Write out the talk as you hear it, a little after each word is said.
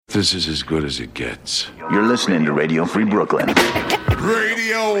This is as good as it gets. You're listening to Radio Free Brooklyn.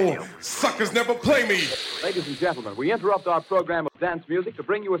 Radio suckers never play me. Ladies and gentlemen, we interrupt our program of dance music to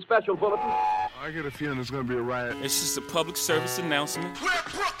bring you a special bulletin. I get a feeling there's going to be a riot. It's just a public service announcement. Where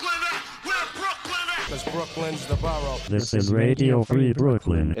Brooklyn at? Where Brooklyn at? Because Brooklyn's the borough. This is Radio Free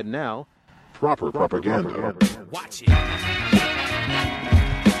Brooklyn. And now, Proper propaganda. Watch it.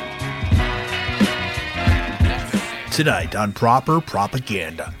 Tonight on Proper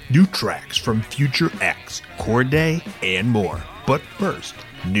Propaganda, new tracks from Future X, Corday, and more. But first,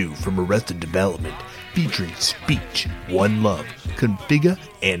 new from Arrested Development, featuring Speech, One Love, Configure,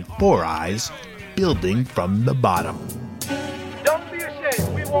 and Four Eyes, Building from the Bottom. Don't be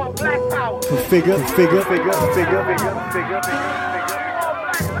ashamed. We want black power. figure.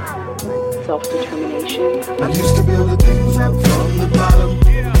 Self-determination. I used to build things up from the bottom.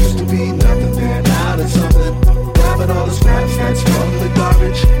 Used to be nothing, then out of something. Grabbing all the scraps that's from the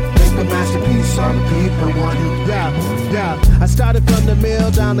garbage. Make a masterpiece on the people want. Yeah. I started from the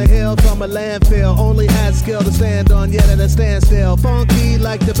mill, down the hill from a landfill. Only had skill to stand on, yet at a standstill. Funky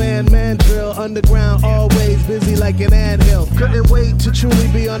like the band Mandrill. Underground, always busy like an anthill. Couldn't wait to truly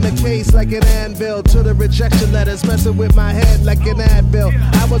be on the case like an anvil. To the rejection letters, messing with my head like an Advil.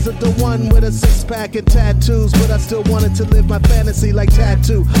 I wasn't the one with a six-pack and tattoos, but I still wanted to live my fantasy like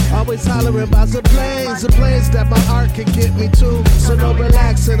Tattoo. Always hollering about the planes that my art can get me to. So no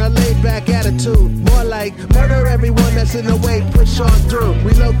relaxing, a laid-back attitude. More like murder everyone that's in the way, push on through.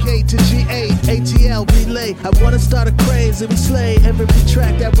 Relocate to GA, ATL, relay. I wanna start a craze and we slay every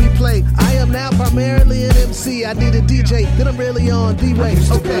track that we play. I am now primarily an MC. I need a DJ, then I'm really on D-Way.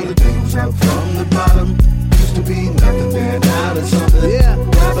 Okay. Build things up from the bottom. Used to be nothing, then out of something. Yeah.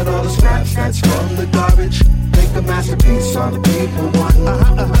 Grabbing all the scraps that's from the garbage. Make a masterpiece on the people want. Yo.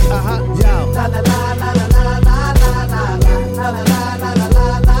 La la la la la la la la la la la la la la la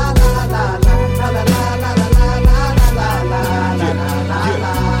la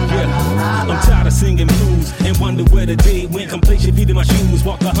I'm tired of singing blues and wonder where the day went. Complacent feet in my shoes,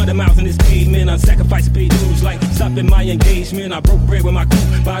 walked 100 miles in this pavement. I sacrificed paid dues like stopping my engagement. I broke bread with my crew,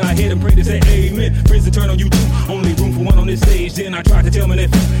 bowed our head and prayed and said amen. Friends to turn on YouTube, only room for one on this stage. Then I tried to tell my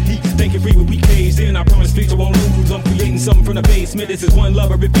nephew, he thinking free with we caged in. I promise future won't lose. I'm creating something from the basement. This is One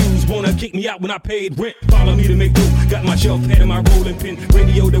Love I refuse. Wanna kick me out when I paid rent. Follow me to make do. Got my shelf pad and my rolling pin.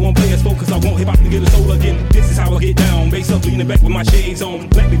 Radio they won't play us focus. I won't hip hop to get a soul again. This is how I get down. Bass up, leaning back with my shades on.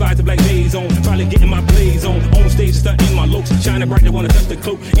 Black Levi's and black days on. Probably getting my blaze on. On stage stunting my looks. Shining bright, they wanna touch the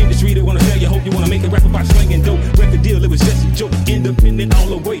cloak. Industry they wanna sell you. Hope you wanna make a rap about slinging dope. Record deal, it was just a joke. Independent all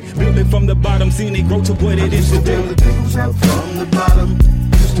the way. Building from the bottom, seeing it grow to what it is today. Build things up from the bottom.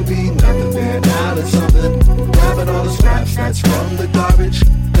 Used to be nothing, then out of something. Grabbing all the scraps that's from the garbage.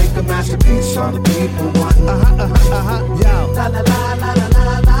 Make a masterpiece on the people want. Yo. La la la la la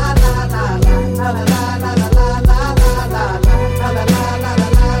la la la la la la la la la la la la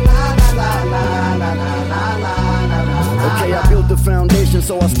Okay, I built the foundation,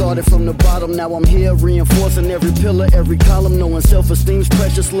 so I started from the bottom. Now I'm here, reinforcing every pillar, every column. Knowing self-esteem's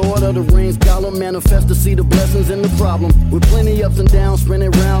precious, Lord of the Rings, Gollum. Manifest to see the blessings and the problem. With plenty ups and downs,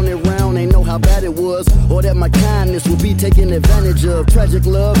 spinning round and round. Ain't know how bad it was, or that my kindness would be taken advantage of. Tragic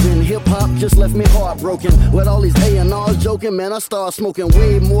love and hip-hop just left me heartbroken. With all these A&Rs joking, man, I started smoking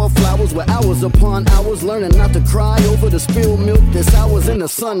way more flowers. With hours upon hours, learning not to cry over the spilled milk that's hours in the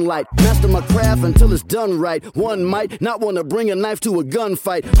sunlight. Master my craft until it's done right. One might not want to bring a knife to a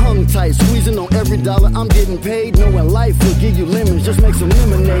gunfight. Hung tight, squeezing on every dollar I'm getting paid. Knowing life will give you lemons, just make some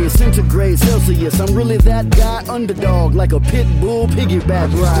lemonade. Centigrade Celsius, I'm really that guy. Underdog like a pit bull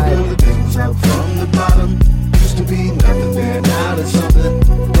piggyback ride. Build things up from the bottom. Used to be nothing, then out of something.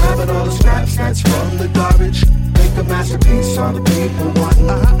 Grabbing all the scraps that's from the garbage. Make a masterpiece on the people want.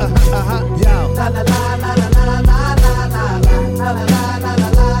 Yo. La la la la la la la la la la la la la la la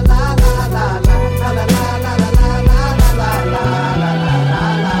la la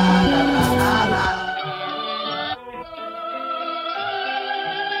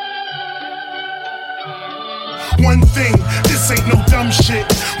One thing, this ain't no dumb shit.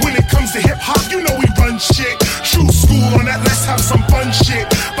 When it comes to hip-hop, you know we run shit. True school on that, let's have some fun shit.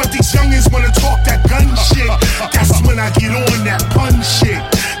 But these youngins wanna talk that gun shit. That's when I get on that pun shit.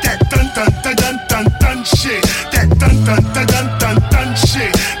 That dun dun dun dun dun dun shit. That dun dun dun dun dun dun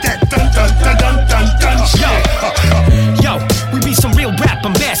shit. That dun dun dun dun dun dun shit. Yo, we be some real rap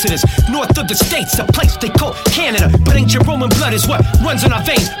ambassadors. North of the States, a place they call Canada. But ancient Roman blood is what runs in our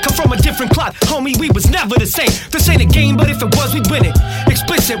veins. Come from a different cloth, homie, we was never the same. This ain't a game, but if it was, we'd win it.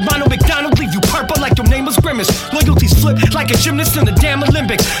 Explicit, Ronald McDonald leave you purple like your name was Grimace. Loyalties flip like a gymnast in the damn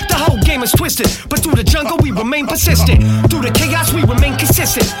Olympics. The whole game is twisted, but through the jungle we remain persistent. Through the chaos we remain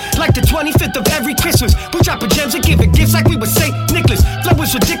consistent. Like the 25th of every Christmas, we dropping gems and giving gifts like we would St. Nicholas. Flow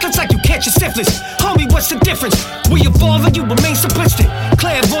is ridiculous like you catch your syphilis. Homie, what's the difference? We evolve and you remain simplistic.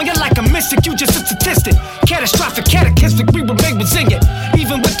 Clairvoyant like a mystic, you just a statistic. Catastrophic, catechismic, we remain resilient.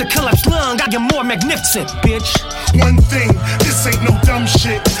 Even with the collapsed lung, I am more magnificent, bitch. One thing, this ain't no dumb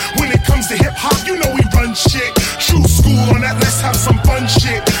shit. When it comes to hip hop, you know we run shit. True school on that, let's have some fun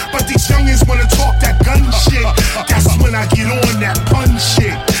shit. But these youngins wanna talk that gun shit. That's when I get on that pun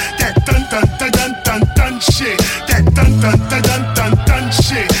shit. That dun dun dun dun dun dun shit. That dun dun dun dun dun dun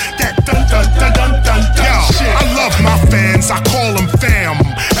shit. That dun dun dun dun dun dun shit. I love my fans, I call them fam.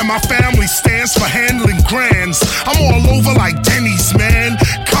 And my family stands for handling grands. I'm all over like Denny's, man.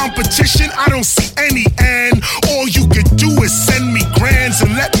 Competition, I don't see any end. All you could do is send me grands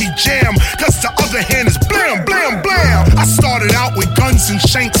and let me jam. Cause the other hand is blam, blam, blam. I started out with guns and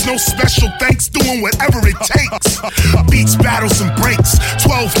shanks. No special thanks, doing whatever it takes. Beats, battles, and breaks.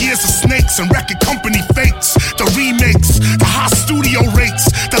 12 years of snakes and record company fakes. The remakes, the high studio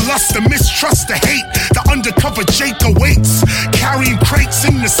rates. The lust, the mistrust, the hate. The undercover Jake awaits. Carrying crates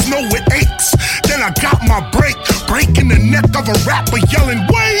in the snow, it aches. Then I got my break. Breaking the neck of a rapper yelling,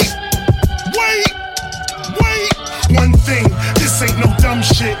 wait, wait, wait. One thing, this ain't no dumb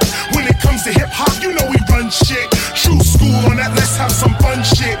shit. When it comes to hip hop, you know we run shit. True school on that, let's have some fun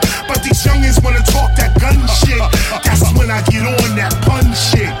shit. But these youngins wanna talk that gun shit. That's when I get on that pun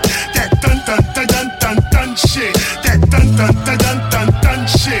shit. That dun dun dun dun dun dun shit. That dun dun dun dun dun dun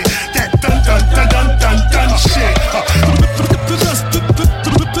shit. That dun dun dun dun dun dun shit.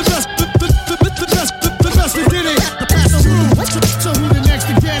 So who the next to get it? That's true. So who the next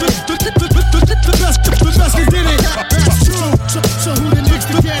to get it?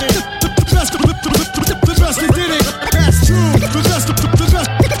 That's true.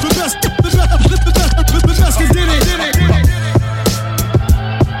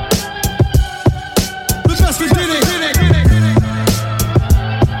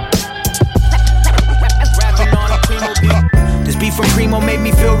 This beat from Primo made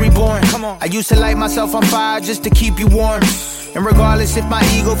me feel reborn. I used to light myself on fire just to keep you warm. And regardless if my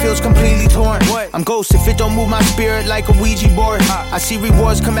ego feels completely torn, I'm ghost if it don't move my spirit like a Ouija board. I see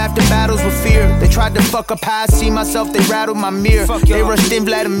rewards come after battles with fear. They tried to fuck up how I see myself, they rattled my mirror. They rushed in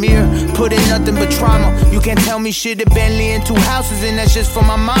Vladimir, put in nothing but trauma. You can't tell me shit, a Bentley and 2 houses, and that's just for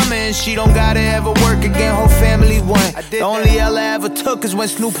my mama. And she don't gotta ever work again, whole family won. The only L I ever took is when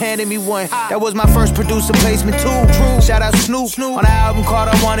Snoop handed me one. That was my first producer placement too. Shout out Snoop on an album called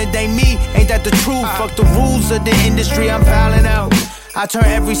I Want It Ain't Me. Ain't that the truth? Fuck the rules of the industry, I'm fouling out. I turn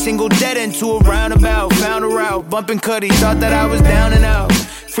every single dead into a roundabout. Found a route, bumping Cuddy, thought that I was down and out.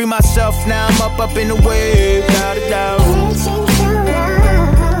 Free myself, now I'm up in the wave, without a doubt.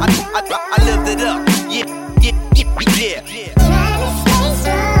 I lived it up, yeah.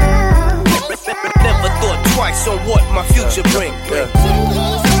 Never thought twice on what my future bring.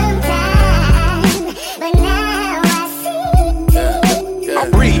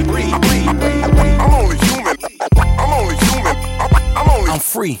 I'm only human. I'm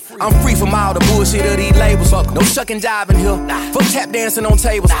free. I'm free from all the bullshit of these labels. Fuck, no shucking jiving here. Fuck tap dancing on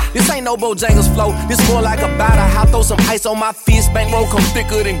tables. This ain't no Bojangles flow. This more like a batter. How throw some ice on my fist. Bankroll come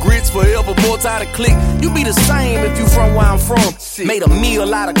thicker than grits. Forever more time to click. You be the same if you from where I'm from. Made a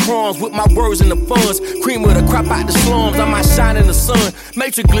meal out of crumbs with my words in the funds. Cream with a crop out the slums. I might shine in the sun.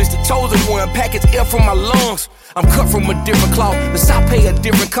 Matrix glitch, the chosen one. Package air from my lungs. I'm cut from a different cloth. The South pay a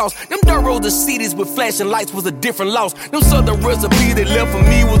different cost. Them dirt roads of cities with flashing lights was a different loss. Them southern recipes that left for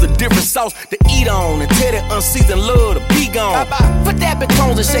me was a different sauce to eat on. And tell that unseasoned love to be gone. For dabbing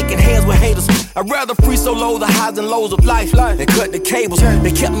tones and shaking hands with haters. I'd rather free solo the highs and lows of life than cut the cables.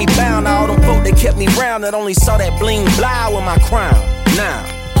 They kept me bound. All them folk they kept me round that only saw that bling blah with my crown. Now.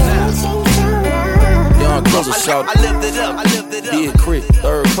 Young Closer Shout. I lived it up. Big Crit,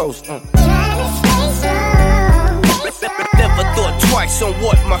 Third Coast. Never thought twice on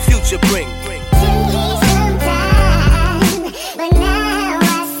what my future bring.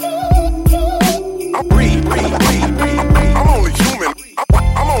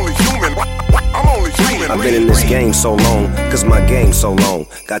 I've been in this game so long, cause my game's so long.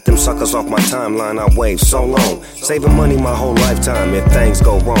 Got them suckers off my timeline, I wave so long. Saving money my whole lifetime if things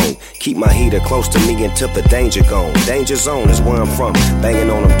go wrong. Keep my heater close to me until the danger gone. Danger zone is where I'm from, banging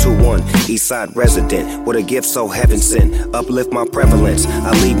on them 2-1. Eastside resident, with a gift so heaven sent. Uplift my prevalence,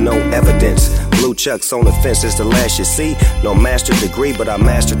 I leave no evidence. Blue chucks on the fence is the last you see. No master degree, but I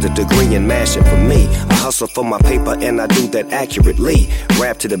mastered the degree in mashing for me. I hustle for my paper and I do that accurately.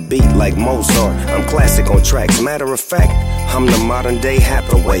 Rap to the beat like Mozart, I'm classic on tracks. Matter of fact, I'm the modern day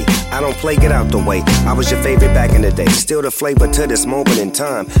Hathaway. I don't play, get out the way. I was your favorite back in the day. Still the flavor to this moment in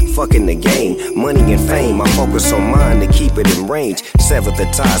time. Fucking the game, money and fame. I focus on mine to keep it in range. Sever the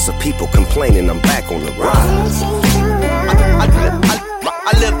ties of people complaining I'm back on the ride.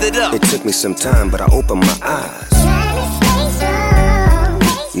 I lived it up. It took me some time, but I opened my eyes.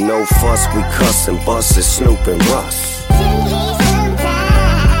 No fuss, we cuss and bust it, Snoop and Russ.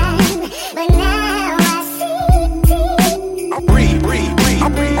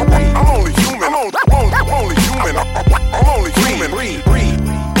 I'm only human. I'm only human. I'm only human.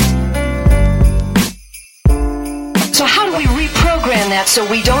 So how do we reprogram that so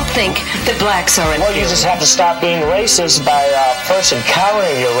we don't think that blacks are inferior? Well, you just have to stop being racist by first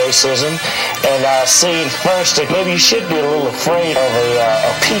encountering your racism and seeing first that maybe you should be a little afraid of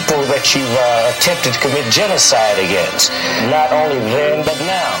a people that you've attempted to commit genocide against. Not only then, but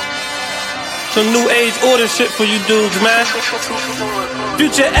now. Some new age order shit for you dudes, man.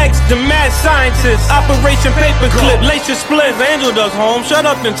 Future X, the mad scientist. Operation Paperclip, lace your splits. Angel does home, shut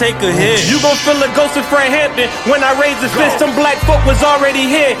up and take a hit. You gon' feel a ghost of Fred Hampton. When I raise the fist, some black folk was already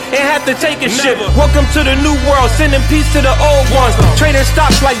here and had to take a shit. Welcome to the new world, sending peace to the old ones. Trading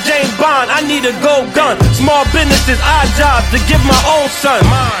stocks like James Bond, I need a gold gun. Small businesses, odd jobs to give my own son.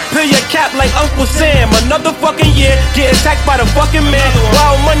 Peel your cap like Uncle Sam. Another fucking year, get attacked by the fucking man.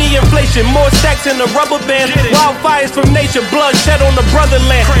 Wild money inflation, more stacks in the rubber band. Wildfires from nature, blood shed on the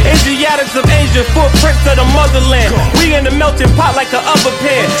brotherland. Asiatics of Asia, footprints of the motherland. We in the melting pot like a oven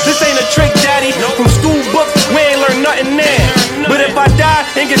pan. This ain't a trick, daddy. From school books, we ain't learn nothing there. But if I die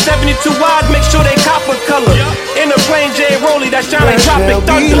and get 72 eyes, make sure they copper color. In a plain J Rollie that shine like Tropic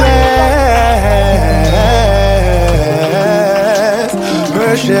Thunder.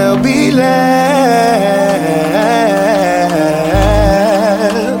 There shall be last.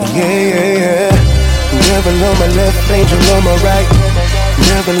 Never know my left angel on my right.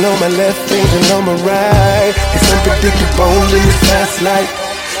 Never know my left angel on my right. It's unpredictable in this fast life.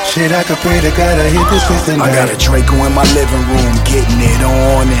 Shit, I could pray to God I hit this shit tonight. I got a Draco in my living room, getting it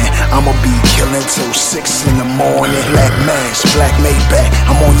on, and I'ma be killing till 6 in the morning. Black mask, black Maybach,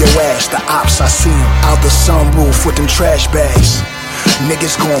 I'm on your ass. The ops, I see 'em out the sunroof with them trash bags.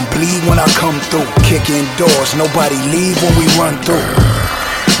 Niggas gon' bleed when I come through. Kicking doors, nobody leave when we run through.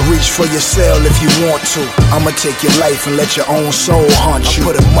 Reach for your cell if you want to. I'ma take your life and let your own soul haunt you. I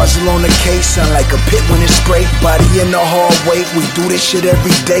put a muzzle on the case, sound like a pit when it's sprayed. Body in the hallway, we do this shit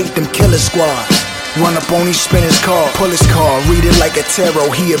every day. Them killer squads. Run up on him, spin his car, pull his car, read it like a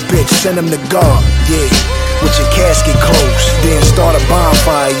tarot. He a bitch, send him to God. Yeah, with your casket closed. Then start a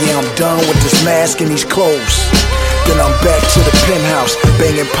bonfire. Yeah, I'm done with this mask and these clothes. Then I'm back to the penthouse,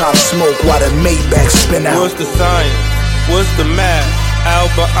 banging pop smoke while the Maybach spin out. What's the science? What's the math?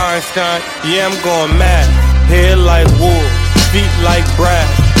 Albert Einstein, yeah, I'm going mad. Hair like wool, feet like brass.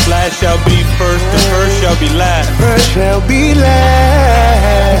 Last shall be first, the first shall be last. First shall be last.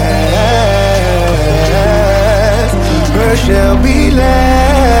 First shall be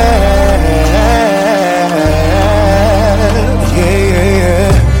last.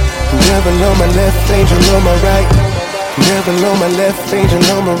 Yeah. Never know my left angel on my right. Never know my left angel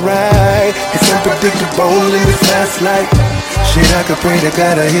on my right. It's unpredictable in this fast life. Shit, I could pray to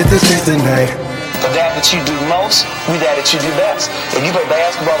God I hit this shit tonight. For that you do most, we that you do best. If you play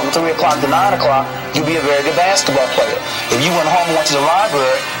basketball from 3 o'clock to 9 o'clock, you'll be a very good basketball player. If you went home and went to the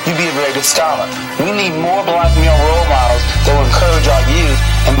library, you'd be a very good scholar. We need more black male role models that will encourage our youth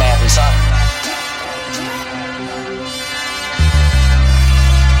in math and science.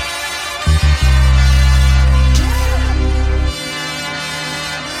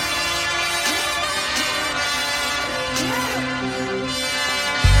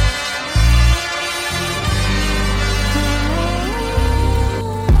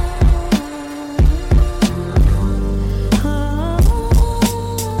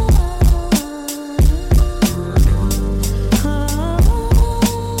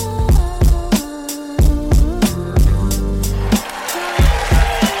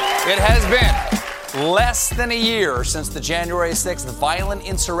 Less than a year since the January 6th violent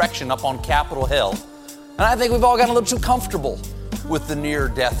insurrection up on Capitol Hill, and I think we've all gotten a little too comfortable with the near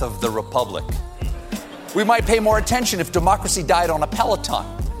death of the Republic. We might pay more attention if democracy died on a Peloton.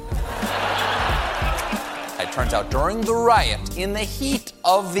 It turns out during the riot, in the heat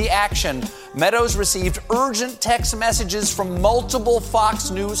of the action, Meadows received urgent text messages from multiple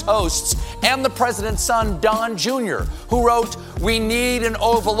Fox News hosts and the president's son, Don Jr., who wrote, "We need an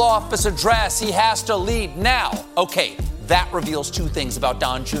Oval Office address. He has to lead now." Okay, that reveals two things about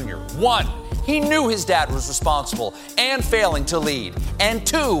Don Jr. One, he knew his dad was responsible and failing to lead. And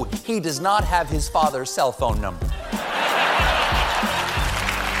two, he does not have his father's cell phone number.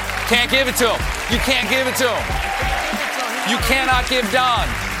 Can't give it to him. You can't give it to him. You cannot give Don.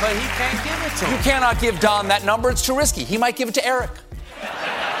 But he can't give it to him. You cannot give Don that number. It's too risky. He might give it to Eric.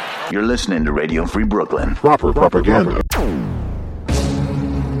 You're listening to Radio Free Brooklyn. Proper propaganda.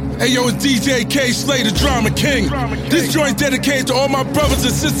 Hey yo, it's DJ K Slay, the Drama King. This joint's dedicated to all my brothers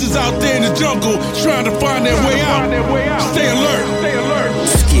and sisters out there in the jungle trying to find their way out. Stay alert.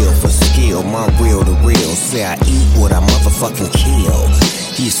 Skill for skill, my real to real. Say I eat what I motherfucking kill.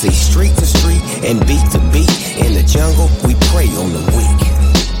 You say street to street and beat to beat. In the jungle, we prey on the weak.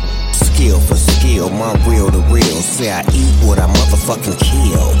 Skill for skill, my real to real. Say I eat what I motherfucking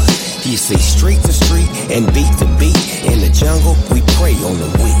kill. You say street to street and beat to beat. In the jungle, we prey on the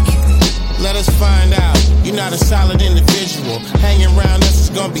weak. Let us find out, you're not a solid individual. Hanging around us is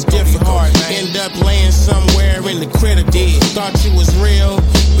gonna be difficult. End up laying somewhere in the critical. Thought you was real,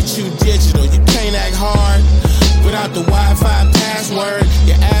 but you digital. You can't act hard without the Wi-Fi password.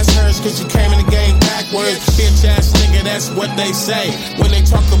 Your ass hurts cause you came in the game backwards. Bitch ass nigga, that's what they say. When they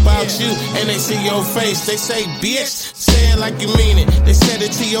talk about you and they see your face, they say, bitch, say it like you mean it. They said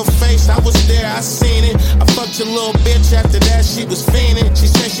it to your face, I was there, I seen it. I fucked your little bitch, after that she was fiending. She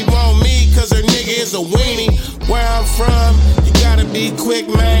said she want me cause her nigga is a weenie. Where I'm from, you gotta be quick,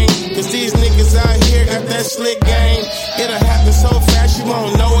 man, cause these niggas out here got that slick game. It'll happen so fast you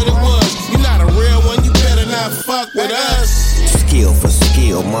won't know what it was. You're not a real one, you better not fuck with us. Skill for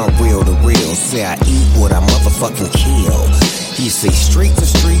skill, my real to real. Say I eat what I motherfucking kill. You say street to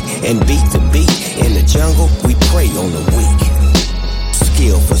street and beat to beat. In the jungle, we prey on the weak.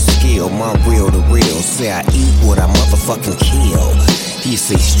 Skill for skill, my real to real. Say I eat what I motherfucking kill. You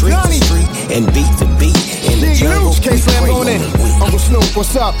say street to street and beat to beat. In the jungle, we prey on the weak. Uncle Snoop,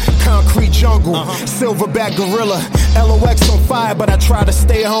 what's up? Concrete jungle, silverback gorilla. LOX on fire, but I try to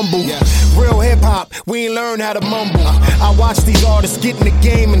stay humble. Real hip hop, we ain't learn how to mumble. I watch these artists get in the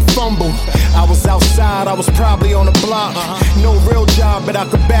game and fumble. I was outside, I was probably on the block. No real job, but I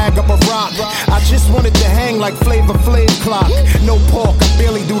could bag up a rock. I just wanted to hang like Flavor Flav clock. No pork, I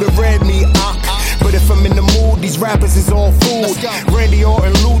barely do the red meat. But if I'm in the mood, these rappers is all food. Randy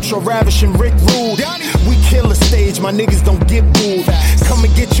Orton, Lucha, Ravishing Rick Rude. We kill the stage, my niggas don't get booed. Come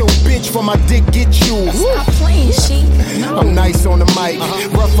and get your bitch for my dick, get you. Stop playing, she. I'm nice on the mic.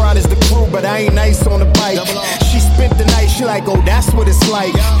 Rough Riders the crew, but I ain't nice on the bike. She spent the night, she like, oh, that's what it's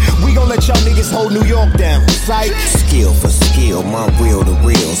like. We gon' let y'all niggas hold New York down. Psych. Skill for skill, my real to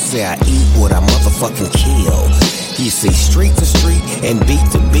real. Say I eat what I motherfucking kill. You say street to street and beat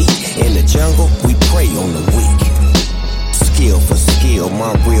to beat. In the jungle, we prey on the weak. Skill for skill,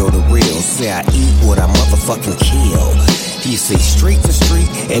 my real to real. Say I eat what I motherfucking kill. You say street to street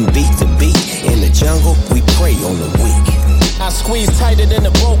and beat to beat. In the jungle, we prey on the weak. I squeeze tighter than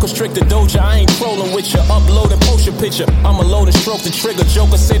a bone constrictor doja. I ain't trolling with ya. Upload and post your picture. I'ma load and stroke the trigger.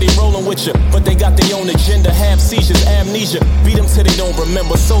 Joker say they rolling with ya, but they got their own agenda. Have seizures, amnesia. Beat them till they don't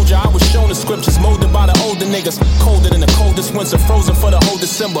remember. Soldier, I was shown the scriptures molded by the older niggas. Colder than the coldest winter, frozen for the whole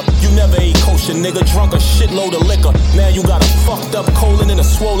December. You never ate kosher, nigga. Drunk a shitload of liquor. Now you got a fucked up colon and a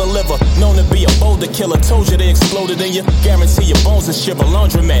swollen liver. Known to be a boulder killer. Told you they exploded in you. Guarantee your bones and shiver.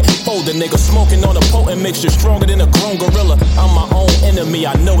 Laundromat. Older nigga smoking on a potent mixture. Stronger than a grown gorilla. I'm my own enemy,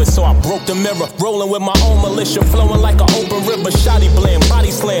 I know it, so I broke the mirror. Rolling with my own militia, flowing like an open river. Shotty blame,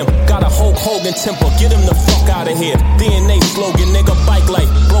 body slam, got a Hulk Hogan temper. Get him the fuck out of here. DNA slogan, nigga, bike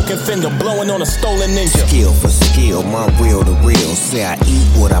light, broken finger, blowing on a stolen ninja. Skill for skill, my real to real. Say I eat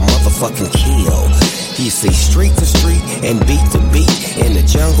what I motherfucking kill. You say street to street and beat to beat. In the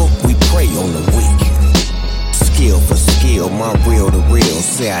jungle, we prey on the weak. Skill for skill, my real to real.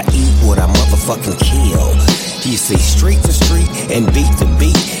 Say I eat what I motherfucking kill. You say street to street and beat to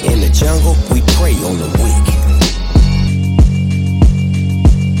beat. In the jungle, we prey on the weak.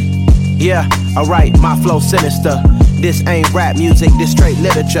 Yeah, alright, my flow sinister. This ain't rap music, this straight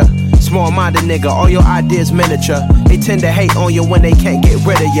literature. Small-minded nigga, all your ideas miniature. They tend to hate on you when they can't get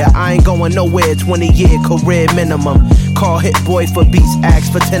rid of you. I ain't going nowhere, 20-year career minimum. Call Hit Boy for beats,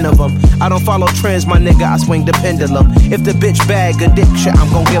 ask for 10 of them. I don't follow trends, my nigga, I swing the pendulum. If the bitch bag a dick shit, I'm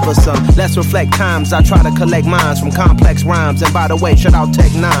gon' give her some. Let's reflect times, I try to collect minds from complex rhymes. And by the way, shout out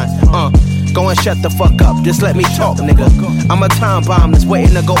Tech 9. Go and shut the fuck up, just let me talk, nigga. I'm a time bomb that's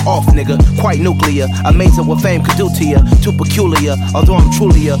waiting to go off, nigga. Quite nuclear, amazing what fame could do to you. Too peculiar, although I'm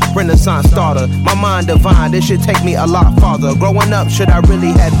truly a Renaissance starter. My mind divine, this should take me a lot farther. Growing up, should I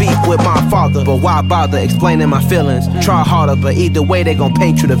really have beef with my father? But why bother explaining my feelings? Try harder, but either way they gon'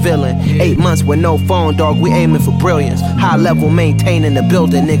 paint you the villain. 8 months with no phone, dog, we aiming for brilliance. High level maintaining the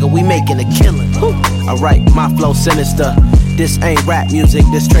building, nigga, we making a killing. Alright, my flow sinister. This ain't rap music,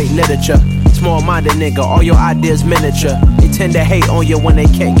 this straight literature. Small-minded nigga, all your ideas miniature. They tend to hate on you when they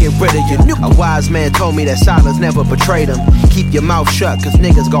can't get rid of you. A wise man told me that silence never betrayed him. Keep your mouth shut, cause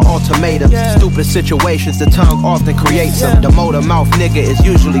niggas got ultimatums. Stupid situations, the tongue often creates them. The motor mouth nigga is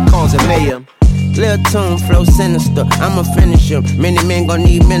usually causing mayhem. Lil' tune, flow sinister, I'ma finish him. Many men gon'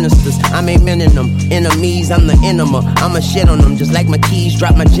 need ministers, I'm aiming them. Enemies, I'm the enema, I'ma shit on them. Just like my keys,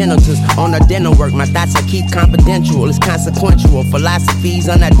 drop my genitals. On the dinner work, my thoughts I keep confidential. It's consequential, philosophies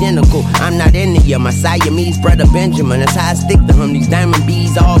unidentical. I'm not into ya, my Siamese brother Benjamin. That's how I stick to him, these diamond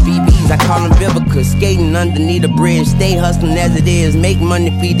B's, all BBs. I call them Vivica, skating underneath the bridge. Stay hustling as it is, make money,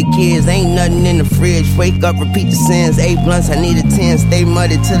 feed the kids. Ain't nothing in the fridge, wake up, repeat the sins. 8 blunts, I need a 10, stay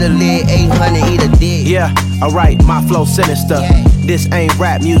muddy to the lid. 800, eat a dick. Yeah, alright, my flow sinister. This ain't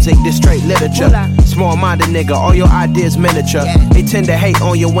rap music, this straight literature. Small-minded nigga, all your ideas miniature. They tend to hate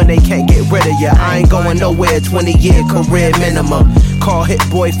on you when they can't get rid of you. I ain't going nowhere, 20-year career minimum. Call Hit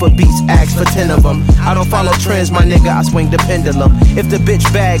Boy for beats, ask for 10 of them. I don't follow trends, my nigga, I swing the pendulum. If the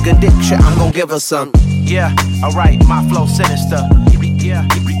bitch bag a dick shit, I'm gon' give her some. Yeah, alright, my flow sinister.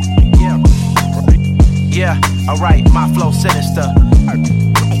 Yeah, alright, my flow sinister.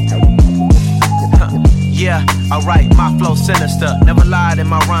 Yeah, alright, my flow sinister. Never lied in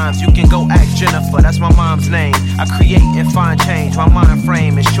my rhymes, you can go ask Jennifer. That's my mom's name. I create and find change. My mind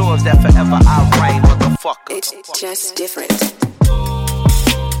frame ensures that forever I reign. What the fuck? It's just different.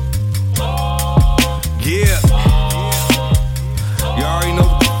 Yeah. You already know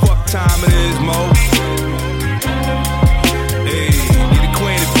what the fuck time it is, Mo. Hey, get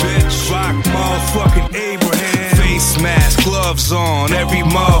acquainted, bitch. Rock motherfucking Abraham. Face mask, gloves on every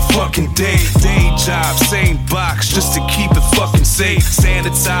motherfucking day. Day job, same box, just to keep it fucking safe.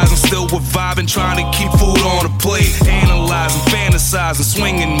 Sanitizing, still we're vibing, trying to keep food on the plate. Analyzing, fantasizing,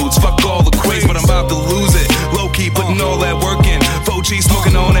 swinging moods, fuck all the craze, but I'm about to lose it. Low key, putting all that work in. 4G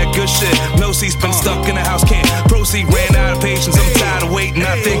smoking on that good shit. No seats, been stuck in the house, can't proceed. Ran out of patience, I'm tired of waiting.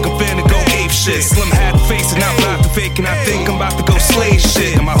 I think I'm finna go ape shit. Slim hat facing, I'm about to fake, and I think I'm about to go slay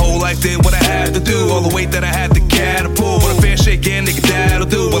shit. And my whole life did what I had to do, all the weight that I had to catapult. What a fair shake, yeah, nigga, that'll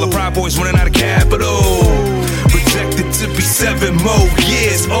do. While the Pride Boys running out of capital. Projected to be 7 more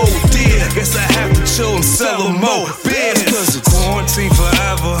years, oh dear. Guess I have to chill and sell them more beers. Cause it's quarantine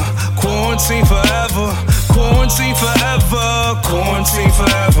forever, quarantine forever, quarantine forever, quarantine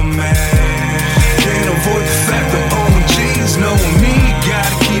forever, man. Can't avoid the fact that OMGs knowing me.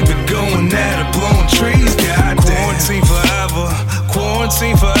 Gotta keep it going at it, blowing trees, goddamn. Quarantine forever,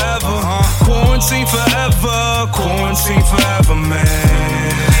 quarantine forever, quarantine forever, quarantine forever,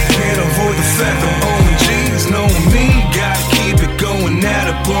 man. Can't avoid the fact that OMGs knowing me. Gotta keep it going at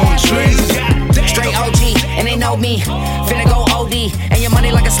it, blowing trees. Straight OG, and they know me. Finna go OD, and your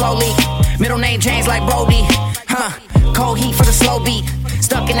money like a slow leak. Middle name James like Brody. Cold heat for the slow beat.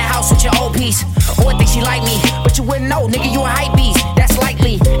 Stuck in the house with your old piece. Or think she like me, but you wouldn't know, nigga, you a hype beast. That's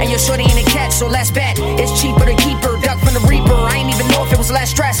likely, and your shorty ain't a catch, so let's bet. It's cheaper to keep her, duck from the reaper. I ain't even know if it was less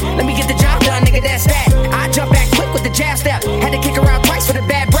stress. Let me get the job done, nigga, that's that. I jump back quick with the jab step. Had to kick her out twice for the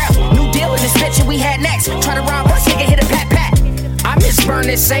bad breath. New deal in this bitch and we had next. Try to rob us, nigga, hit a pat pat. I miss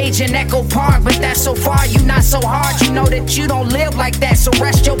Burning Sage and Echo Park, but that's so far, you not so hard. You know that you don't live like that, so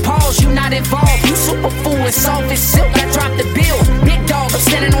rest your paws, you not involved. You super fool and soft as silk, I dropped the bill. Big dog, I'm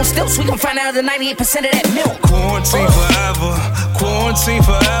standing on stilts, we gon' find out the 98% of that milk. Quarantine forever, quarantine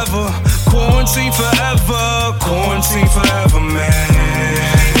forever, quarantine forever, quarantine forever, man.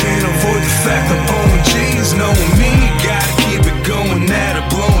 Can't avoid the fact that OMGs knowing me. Gotta keep it going at it,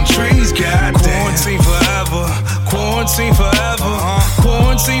 blowing trees, goddamn. Quarantine forever, quarantine forever,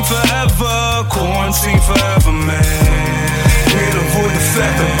 quarantine forever, quarantine forever, man. Can't avoid the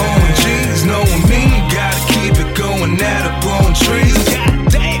fact that OMGs knowing me. Gotta keep it going at it, blowing trees,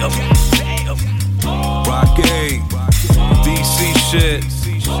 goddamn. Rock A, DC shit,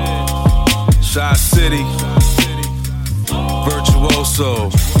 Shot City, Virtuoso,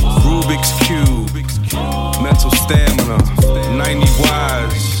 Rubik's Cube, Mental Stamina, 90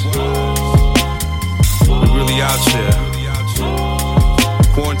 Wise. We really out here.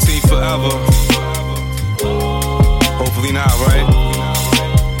 Quarantine forever. Hopefully not, right?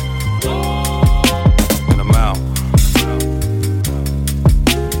 And I'm out.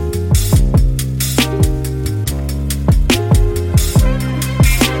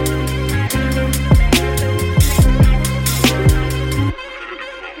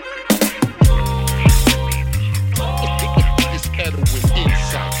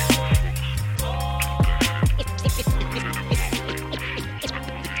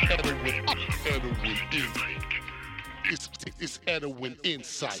 Edwin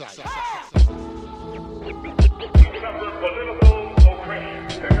Insight.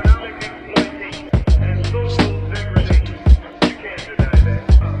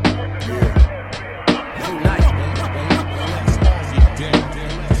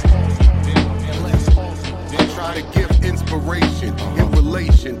 Try to give inspiration in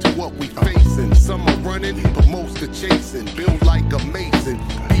relation to what we facing. Some are running, but most are chasing. Build like a mason,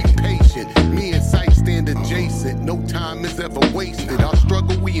 be patient. Me and Sight stand adjacent. No time is ever wasted. Our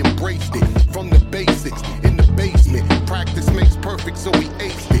struggle, we embraced it. From the basics, in the basement. Practice makes perfect, so we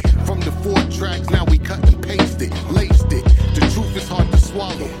aced it. From the 4 tracks, now we cut and paste it. Laced it. The truth is hard to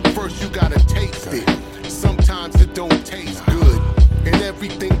swallow. First you gotta taste it. Sometimes it don't taste good. And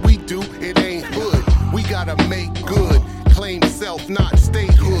everything we do, it ain't hood. We gotta make good. Claim self, not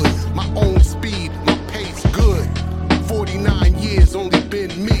statehood. My own speed, my pace good. 49 years only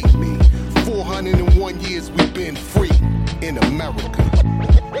been me. 401 years we've been free in America.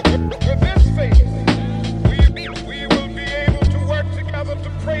 With this faith, we will be able to work together, to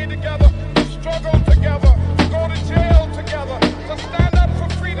pray together, to struggle together, to go to jail together, to stand up for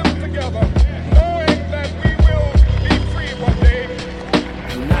freedom together, knowing that we will be free one day.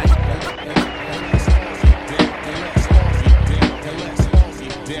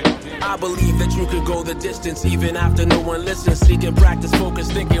 I believe that you could go the distance even after no one listens. Seeking practice, focus,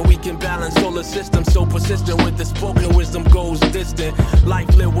 thinking we can balance solar systems. So persistent with the spoken wisdom goes distant.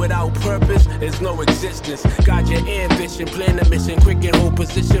 Life lived without purpose is no existence. Guide your ambition, plan a mission, quick and hold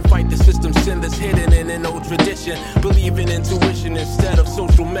position. Fight the system, sin that's hidden in an old tradition. Believe in intuition instead of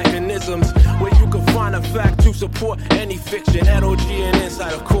social mechanisms. Where you can find a fact to support any fiction. NOG and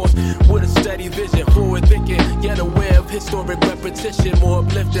insight, of course, with a steady vision. Forward thinking, yet aware of historic repetition. More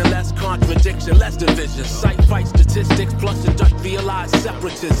uplifting, less contradiction, less division. Sight fight statistics plus industrialized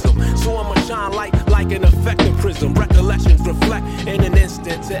separatism. So I'ma shine light like an effective prism. Recollections reflect in an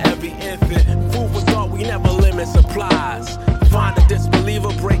instant to every infant. Food for thought, we never limit supplies. Find a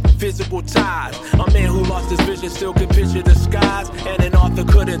disbeliever, break physical ties. A man who lost his vision still can picture the skies. And an author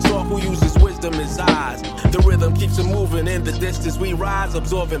couldn't talk who uses wisdom as eyes. The rhythm keeps him moving in the distance we rise.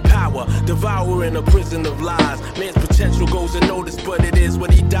 Absorbing power, devouring a prison of lies. Man's potential goes unnoticed, but it is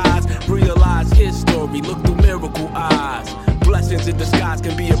when he dies. Realize his story, look through miracle eyes. Blessings in disguise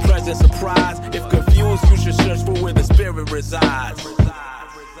can be a pleasant surprise. If confused, you should search for where the spirit resides.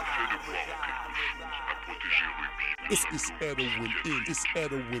 It's Edwin in. It's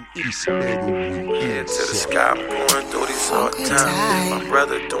Edwin in. Head to the sky, I'm going through these hard times. My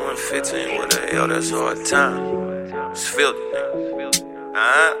brother doing 15, what the hell, that's hard time. It's filthy,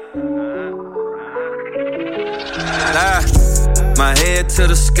 My head to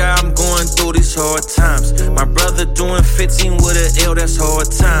the sky, I'm going through these hard times. My brother doing 15 with a L, that's hard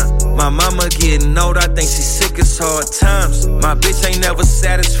time. My mama getting old, I think she's sick, it's hard times. My bitch ain't never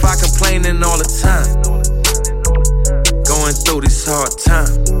satisfied, complaining all the time. Going through these hard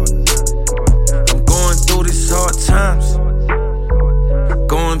times. I'm going through these hard times.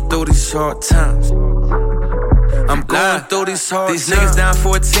 Going through these hard times. I'm going through these hard times. These niggas down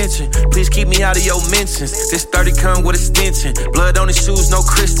for attention. Please keep me out of your mentions. This 30 come with extension. Blood on his shoes, no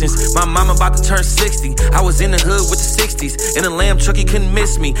Christians. My mama about to turn 60. I was in the hood with the 60s. In a lamb truck, he couldn't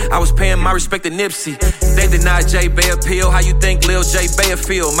miss me. I was paying my respect to Nipsey. They denied J Bay appeal. How you think Lil J Bay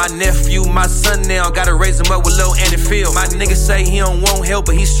feel? My nephew, my son now, gotta raise him up with Lil Andy Phil. My nigga say he don't want help,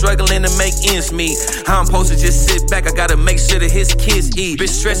 but he's struggling to make ends meet. How I'm supposed to just sit back? I gotta make sure that his kids eat. Bitch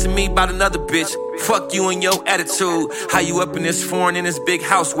stressing me about another bitch. Fuck you and your attitude. How you up in this foreign in this big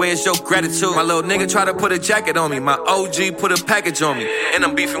house? Where's your gratitude? My little nigga try to put a jacket on me. My OG put a package on me. And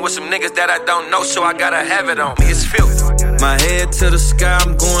I'm beefing with some niggas that I don't know, so I gotta have it on me. It's filthy. My head to the sky,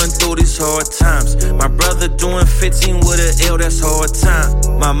 I'm going through these hard times. My brother doing 15 with a L, that's hard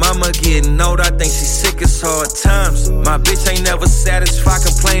time. My mama getting old, I think she's sick, it's hard times. My bitch ain't never satisfied,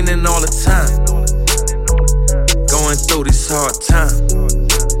 complaining all the time. Going through these hard times.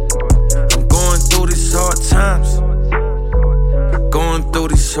 I'm going through these hard times. Going through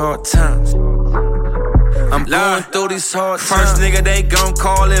these hard times. I'm going through these hard times. First nigga they gon'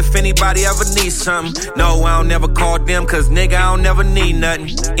 call if anybody ever needs something. No, I don't never call them, cause nigga I don't never need nothing.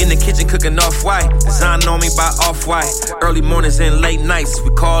 In the kitchen cooking off-white, designed on me by Off-White. Early mornings and late nights,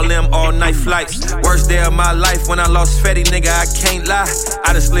 we call them all-night flights. Worst day of my life when I lost Fetty, nigga, I can't lie.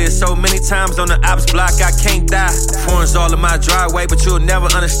 I done slid so many times on the ops block, I can't die. Foreign's all in my driveway, but you'll never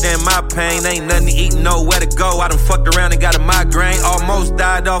understand my pain. Ain't nothing to eat, nowhere to go. I done fucked around and got a migraine. Almost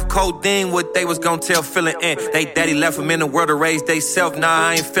died off codeine, what they was gon' tell feeling. They daddy left them in the world to raise they self, nah,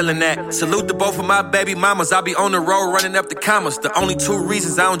 I ain't feeling that. Salute to both of my baby mamas, I be on the road running up the commas. The only two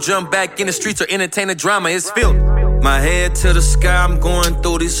reasons I don't jump back in the streets or entertain the drama is filth. My head to the sky, I'm going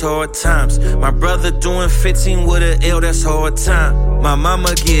through these hard times. My brother doing 15 with an L, that's hard time. My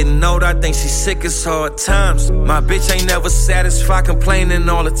mama getting old, I think she's sick, it's hard times. My bitch ain't never satisfied, complaining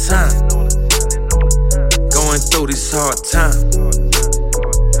all the time. Going through these hard times.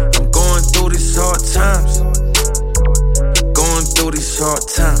 I'm going through these hard times. Going through these hard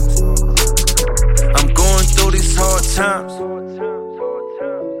times. I'm going through these hard times.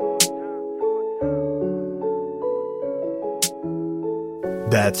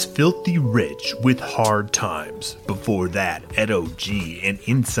 That's Filthy Rich with Hard Times. Before that, Ed O.G. and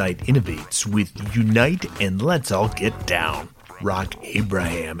Insight Innovates with Unite and Let's All Get Down. Rock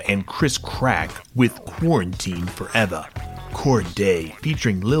Abraham and Chris Crack with Quarantine Forever. Corday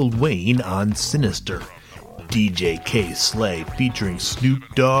featuring Lil Wayne on Sinister. DJ K Slay featuring Snoop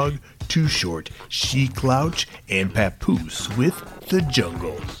Dogg, Too Short, She Clouch, and Papoose with The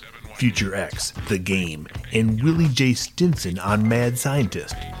Jungle. Future X, The Game, and Willie J. Stinson on Mad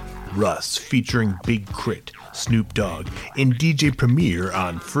Scientist. Russ featuring Big Crit, Snoop Dogg, and DJ Premier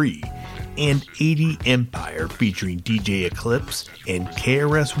on Free. And 80 Empire featuring DJ Eclipse and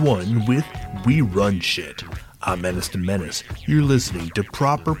KRS-One with We Run Shit. I'm Menace to Menace. You're listening to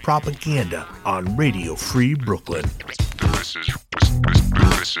Proper Propaganda on Radio Free Brooklyn. This is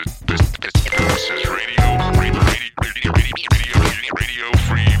Radio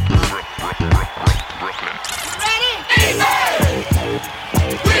Free Brooklyn. Ready? Easy!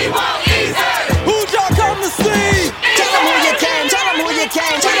 We want easy! Who y'all come to see? Tell them who you came, tell them who you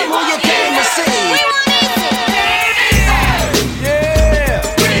came, tell them who you came to see. We want easy! Yeah!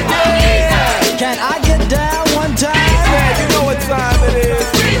 We want easy! Can I get down one time? Yeah, you know what time it is.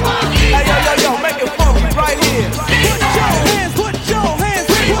 We want easy! Hey, yo, make it funky right here. Put your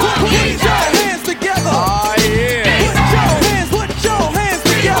hands together. Oh, yeah. Put your hands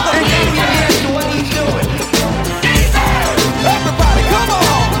together. What he's doing. Everybody, come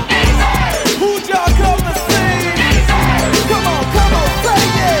on. Who y'all come to see? Come on, say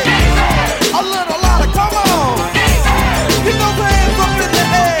it. A little louder, come on. Get those hands up in the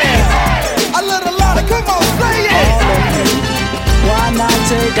air. A little louder, come on, say it. Why not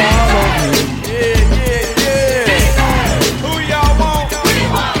take all of me? Yeah. Who y'all want?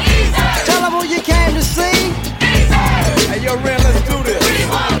 Tell them who you came to see. Hey, yo, Ren, let's do this.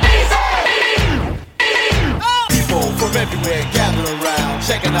 People from everywhere gathering around,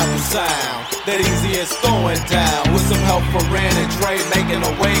 checking out the sound that Easy is throwing down. With some help from Ren and Dre, making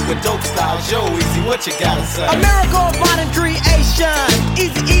a way with dope styles. Yo, Easy, what you gotta say? A miracle of modern creation.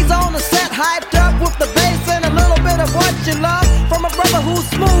 Easy on the set, hyped up with the bass and a little bit of what you love from a brother who's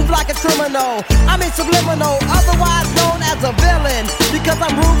smooth like a criminal. I mean subliminal, otherwise known as a villain. Because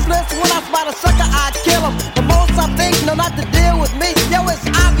I'm ruthless, when I spot a sucker, I kill him. But most I think know not to deal with me. Yo, it's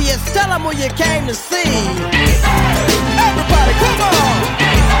obvious, tell them who you came to see. Everybody, come on.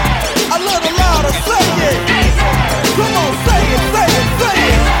 A little louder, say it. Come on, say it.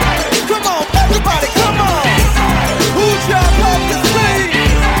 Come on, everybody, come on. Who y'all come to see?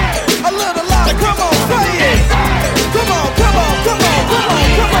 A little louder, come on, say it. Come on.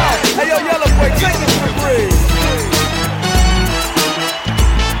 Hey, yo, Yellow Boy, take it to the bridge.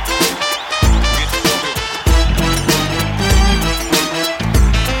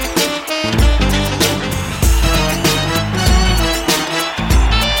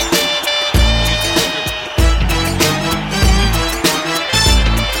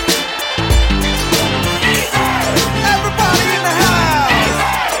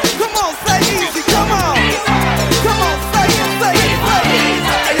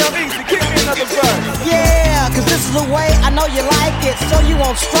 The way I know you like it, so you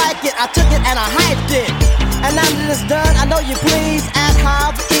won't strike it. I took it and I hyped it. And after this done, I know you please ask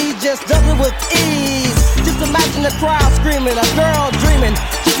how the E just does it with ease. Just imagine the crowd screaming, a girl dreaming,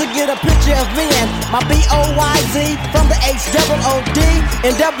 just to get a picture of me and my B-O-Y-Z from the H-double-O-D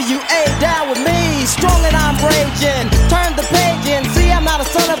and W-A down with me. Strong and I'm raging, turn the page and see I'm not a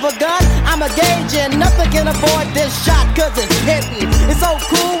son of a gun, I'm a gauging. Nothing can avoid this shot cause it's hitting. It's so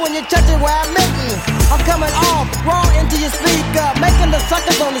cool when you touch it where I'm hitting. I'm coming off raw into your speaker, making the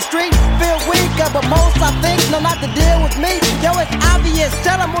suckers on the street feel weaker. But most I think know not to deal with me. Yo, it's obvious,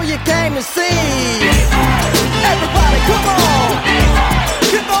 tell them who you came to see. Everybody, come on.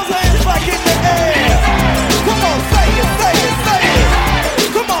 Get those hands back in the air. Come on, say it.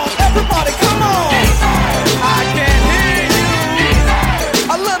 Come on, everybody, come on. I can't hear you.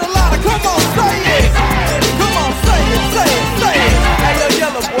 A little louder, come on, say it. Come on, say it. Hey, yo,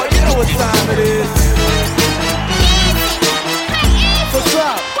 Yellow Boy, you know what time it is. What's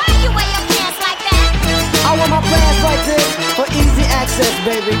up? Why you wear your pants like that? I want my pants like this for easy access,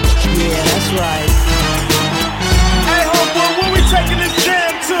 baby. Yeah, that's right.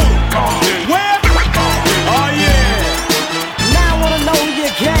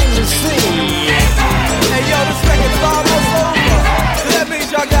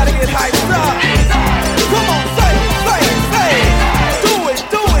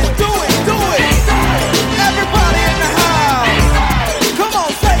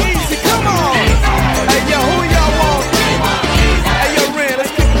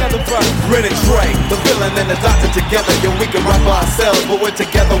 but we're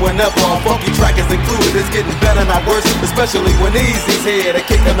together whenever a funky track is included. It's getting better, not worse, especially when Easy's here to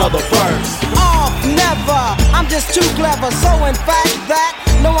kick another verse. Off, never, I'm just too clever. So in fact that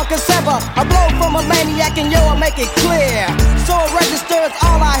no one can sever a blow from a maniac, and yo, I make it clear. So a register is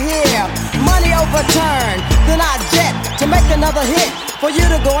all I hear. Money overturned, then I jet to make another hit for you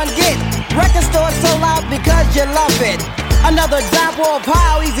to go and get. Record store so loud because you love it. Another example of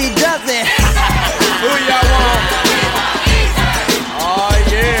how easy does it. Who y'all want? Oh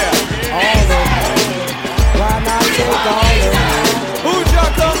yeah, all of them. Why not take all of them? Who y'all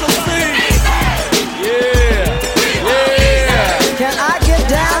come to see? Yeah, yeah. Can I get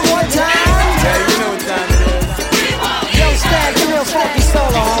down one time? Yeah, you know what time it is. Yo, Stan, give me a funky solo,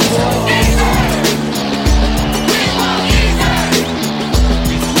 homeboy.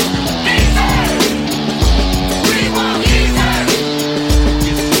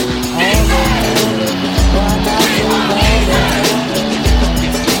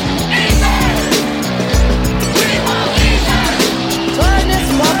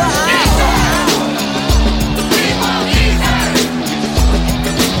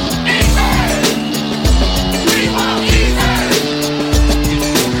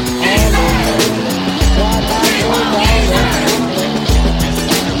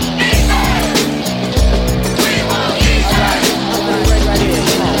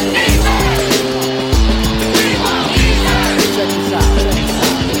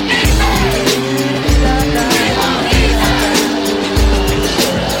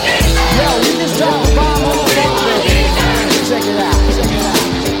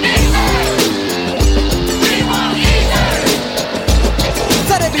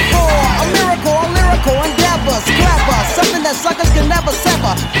 Suckers can never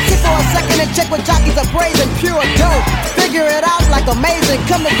sever. Sit for a second and check what jockeys are praising. Pure dope. Figure it out like amazing.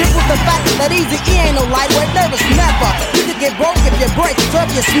 Come to grip with the fact that Easy E ain't no lightweight. Nervous never. You could get broke if you break. So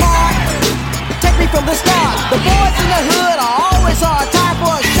if you're smart, take me from the start. The boys in the hood are always hard. Time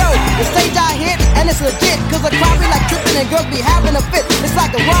for a show. The stage I hit and it's legit. Cause the crowd be like tripping and girls be having a fit. It's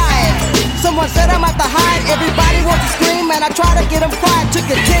like a riot. Someone said I'm at the hide. Everybody wants to scream and I try to get them quiet to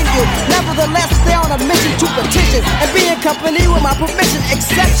continue. Nevertheless, they're on a mission to petition and be in company with my permission.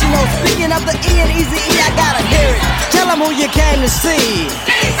 Exceptional. Speaking of the E and Easy E, I gotta hear it. Tell them who you came to see.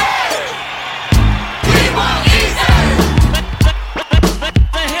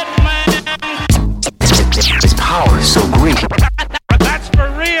 His power is so great. That's for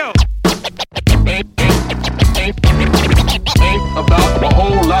real. Ain't about a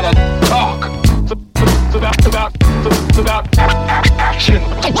whole lot of talk. It's about action.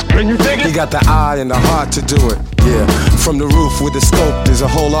 Can you dig it? He got the eye and the heart to do it. Yeah, from the roof with the scope, there's a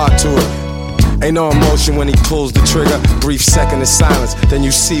whole art to it. Ain't no emotion when he pulls the trigger. Brief second of silence, then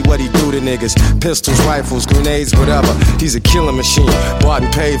you see what he do to niggas. Pistols, rifles, grenades, whatever. He's a killing machine, bought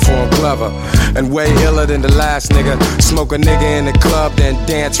and paid for him, clever. And way iller than the last nigga. Smoke a nigga in the club, then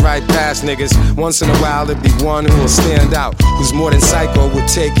dance right past niggas. Once in a while there'd be one who will stand out, who's more than psycho, would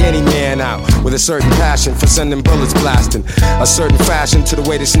take any man out. With a certain passion for sending bullets blasting. A certain fashion to the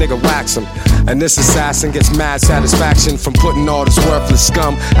way this nigga whacks him. And this assassin gets mad satisfaction from putting all this worthless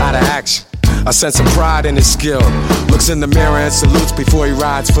scum out of action. A sense of pride in his skill. Looks in the mirror and salutes before he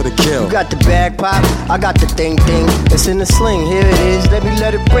rides for the kill. You got the bag pop, I got the thing. It's in the sling, here it is, let me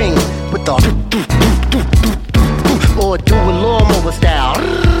let it ring. With the or do a lawnmower style.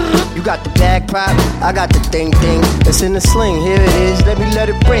 You got the bag pop, I got the thing. It's in the sling, here it is, let me let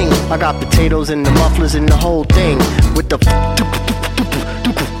it ring. I got potatoes and the mufflers and the whole thing. With the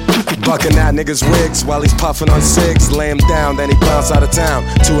bucking at niggas' wigs while he's puffing on cigs. Lay him down, then he bounce out of town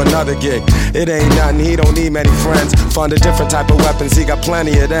to another gig. It ain't nothing, he don't need many friends. Find a different type of weapons, he got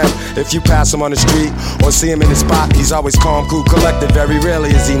plenty of them. If you pass him on the street or see him in the spot, he's always calm, cool, collected. Very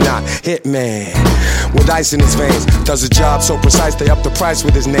rarely is he not Hitman with ice in his veins. Does a job so precise they up the price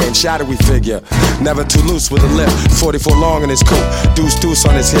with his name. Shadowy figure, never too loose with a lip. 44 long in his coat, deuce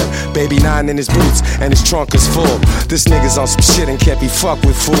on his hip. Baby 9 in his boots and his trunk is full. This nigga's on some shit and can't be fucked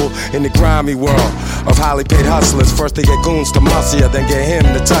with, fool. In the grimy world of highly paid hustlers, first they get goons to muscle ya, then get him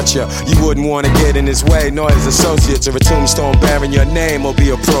to touch ya. You wouldn't want to get in his way, nor his associates, or a tombstone bearing your name will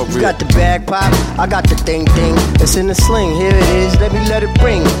be appropriate. You got the bag pop, I got the thing. It's in the sling, here it is, let me let it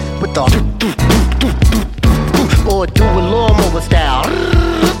ring. With the or do a lawnmower style.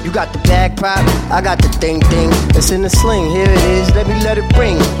 You got the bag pop, I got the thing. It's in the sling, here it is, let me let it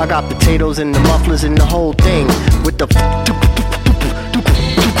ring. I got potatoes and the mufflers and the whole thing. With the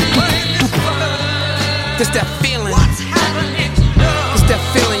it's that feeling. It's that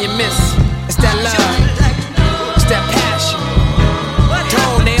feeling you miss. It's that love. It's that passion.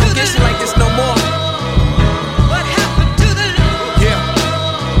 Tone, they don't get you like this no more. Yeah.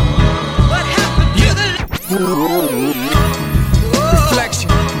 Reflection.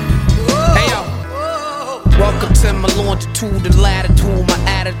 Hey yo. Welcome to my longitude and latitude. My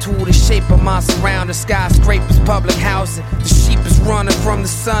attitude is shaped by my surroundings. Skyscrapers, public housing. The sheep is running from the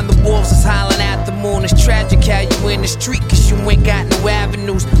sun. The wolves is howling at the moon. It's tragic how you in the street, cause you ain't got no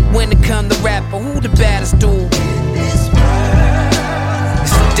avenues. When it come to rapper, who the baddest dude?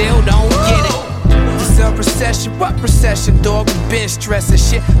 Still don't get it. This a recession, what recession, dog? We been stressing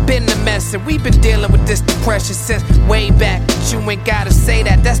shit, been a mess, and we been dealing with this depression since way back. But you ain't gotta say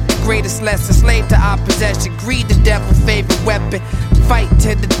that, that's the greatest lesson. Slave to our possession, greed the devil's favorite weapon. Fight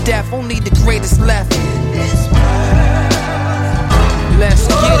to the death, only the greatest left. Let's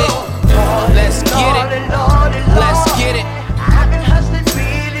get it, let's get it, let's get it. I've been hustling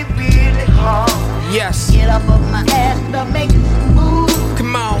really, really hard. Yes. Get up on my ass, start making some moves.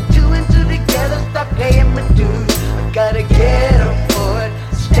 Come on. Two and two together, start paying my dues. I gotta get up for it,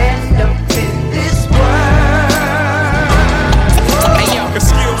 stand up in this world. Hey yo. A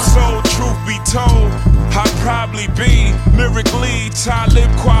skill soul, truth be told, I'd probably be lyrically Talib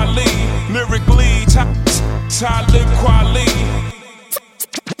Kweli. Lyrically Talib Kweli.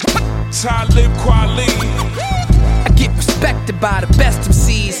 Talib Kweli. I get respected by the best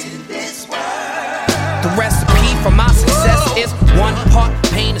MCs. The recipe for my success is 1 part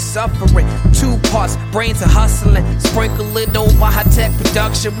pain and suffering, 2 parts brains and hustling. Sprinkle it over high-tech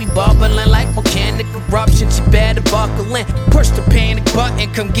production. We bubbling like volcanic eruption. You better buckle in. Push the panic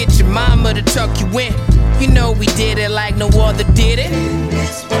button. Come get your mama to tuck you in. You know we did it like no other did it. You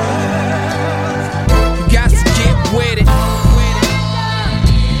got to get with it.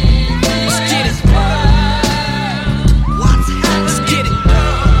 Let's get it. Let's get it.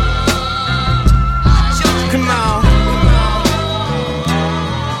 Come on.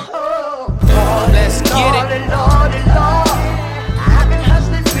 Let's get it. Lord, I've been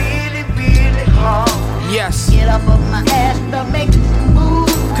hustling really, really hard. Yes. Get up on my ass, start making some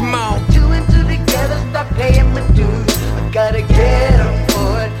moves. Come on. Two and two together, start paying my dues. I gotta get up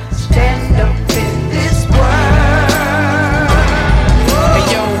for it, stand up in this world. Hey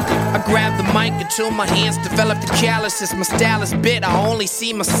yo, I grab the mic until my hands develop the calluses. My style is bit, I only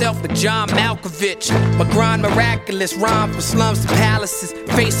see myself with John Malkovich. My grind miraculous, rhyme from slums to palaces.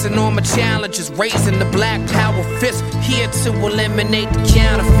 Facing all my challenges, raising the black power fist. Here to eliminate the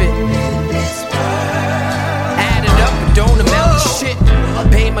counterfeit. Add it up, but don't amount to shit. I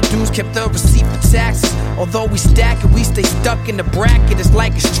paid my dues, kept the receipt for taxes. Although we stack it, we stay stuck in the bracket. It's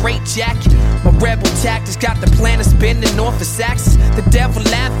like a straight jacket. My rebel tactics got the planet spinning off its axis. The devil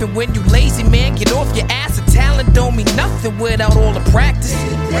laughing when you lazy, man. Get off your ass. A talent don't mean nothing without all the practice.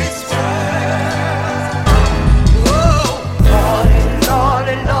 Lord,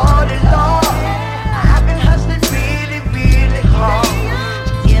 I've been hustling really, really hard.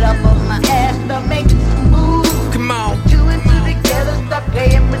 Get up on my ass, start making some moves. Come on. Two and two together, start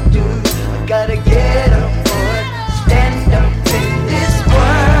paying my dues. I gotta get up for it, stand up in this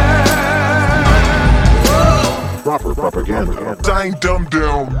world. Proper propaganda. Dang dumb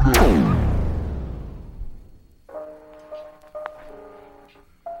down.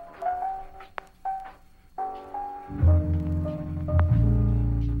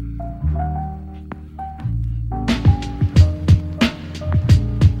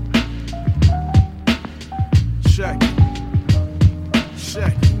 Check.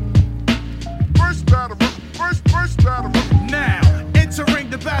 First battle. Now, entering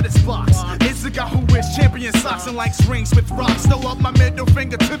the baddest box is the guy who wears champion socks and likes rings with rocks. Throw up my middle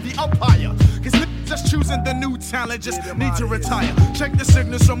finger to the umpire. Cause niggas just choosing the new talent, just need to retire. Check the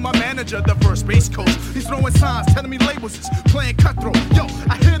signals from my manager, the first base coach. He's throwing signs, telling me labels is playing cutthroat. Yo,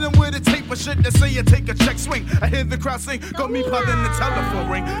 I hit him with a tape of shit that say you take a check swing. I hear the crowd sing, got me popping the telephone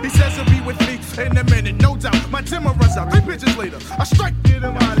ring. He says he'll be with me in a minute, no doubt. My dimmer runs out, 3 pitches later. I strike, get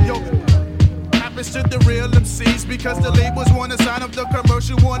him out of yo. Happens to the real MCs because the labels wanna sign up the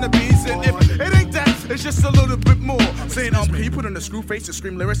commercial wannabes. And if it ain't that, it's just a little bit more. Saying people in the screw face and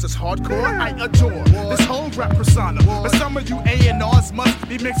scream lyrics that's hardcore. I adore this whole rap persona. But some of you A&Rs must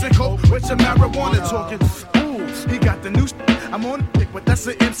be mixing coke with your marijuana talking. Ooh, he got the new I'm on it, but that's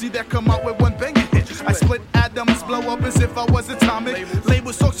an MC that come out with one banging hit. I split atoms, blow up as if I was atomic.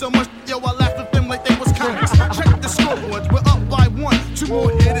 Labels talk so much, yo, I laugh at them like they was comics. Check the scoreboard, we're up by 1, 2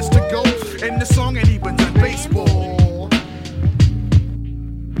 more hitters to go. And the song ain't even done baseball.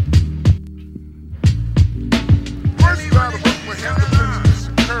 First battle with him, the finish is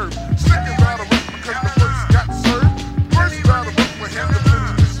superb. Second battle because the first got served. First battle with him, the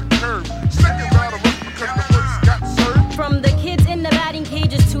finish is superb. Second battle because the first got served. From the kids in the batting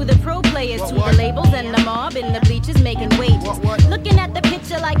cages to the pro players, to the labels and the mob in the bleachers making wages. Looking at the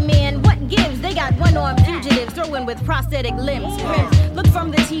picture like, man, what gives? They fugitives throwing with prosthetic limbs. Pimp, look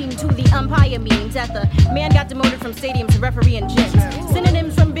from the team to the umpire memes at the man got demoted from stadiums to referee in gyms.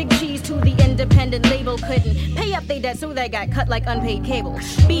 Synonyms from Big Cheese to the independent label couldn't pay up they debt, so they got cut like unpaid cable.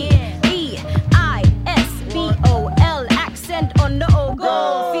 B-E-I-S-B-O-L, accent on the O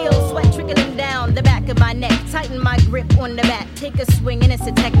goal. Feel sweat trickling down the back of my neck. Tighten my grip on the bat. Take a swing and it's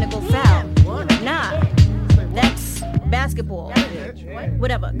a technical foul. Nah, that's basketball.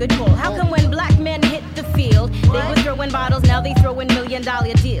 Whatever, good call. How come when black men hit the field, they were throwing bottles, now they throwing $1 million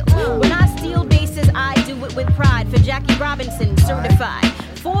deals? When I steal bases, I do it with pride. For Jackie Robinson, certified.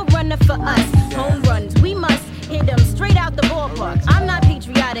 Forerunner for us, home runs. We must hit them straight out the ballpark. I'm not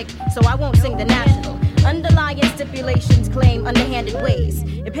patriotic, so I won't sing the national. Underlying stipulations claim underhanded ways.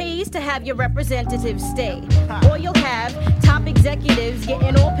 It pays to have your representatives stay. Or you'll have top executives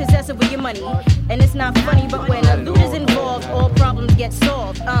getting all possessive with your money. And it's not funny, but when a loot is involved, all problems get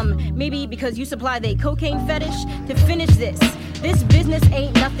solved. Maybe because you supply they cocaine fetish. To finish this business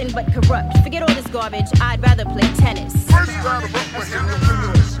ain't nothing but corrupt. Forget all this garbage, I'd rather play tennis. First round of up with him, the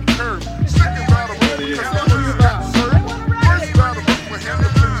finish is curved. Second round of up because the first got served. First round of up with him, the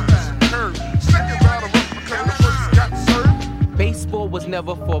finish is curved. Second round of up because the first got served. Baseball was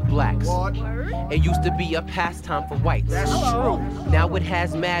never for blacks. It used to be a pastime for whites. That's true. Now it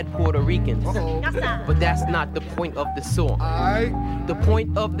has mad Puerto Ricans. But that's not the point of the song. The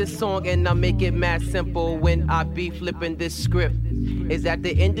point of the song, and I make it mad simple when I be flipping this script, is that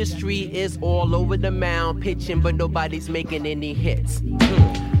the industry is all over the mound pitching, but nobody's making any hits.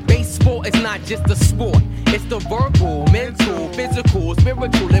 Baseball is not just a sport. It's the verbal, mental, physical,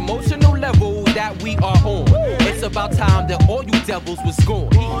 spiritual, emotional level that we are on. It's about time that all you devils was gone.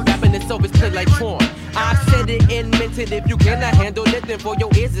 Rapping itself is played like porn. I said it and meant it. If you cannot handle it, then for your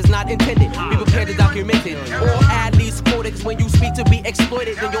ears it's not intended. Be prepared to document it, or at least quote it. When you speak to be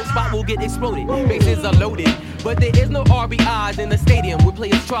exploited, then your spot will get exploded. Bases are loaded, but there is no RBIs in the stadium where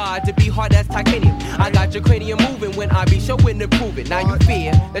players try to be hard as titanium. I got your cranium moving when I be showing and proving. Now you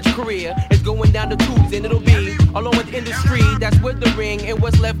fear that your career is going down the tubes, and it'll be along with the industry that's withering, and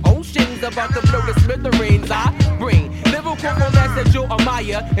what's left oceans about to blow the smithereens. I bring Liverpool formats that you'll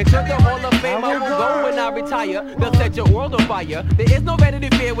admire, and to the Hall of Fame I will go when I retire. They'll set your world on fire. There is no Vanity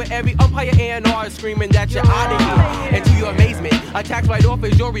Fair where every umpire A&R is screaming that you're out of here. And to your amazement, a tax write-off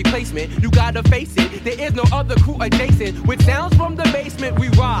is your replacement. You gotta face it, there is no other crew adjacent. With sounds from the basement, we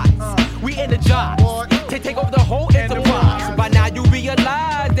rise, we energize to take over the whole enterprise. By now you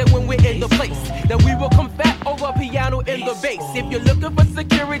realize that when we're in the place, that we will come fat over piano in the bass. If you're looking for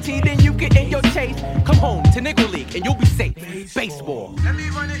security, then you get in your chase. Come home to Nickel League and you'll be safe. Baseball. Let me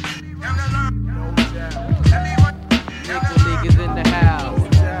run it. Nickel League is in the house.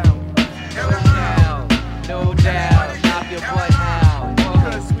 No doubt. Knock your butt out.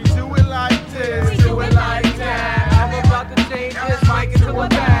 Cause we do it like this. Do it like that. I'm about to change this mic into a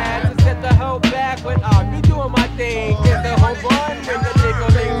bag. To set the whole back when I'll be doing my thing. Get the whole run when the Nickel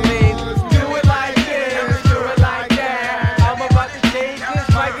League sings. Do it like this. Do it like that. I'm about to change this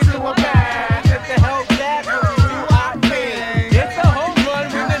mic into a bag. Set the whole back when we do our thing. It's the home run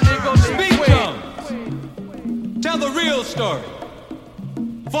when the Nickel League sings. Tell the real story.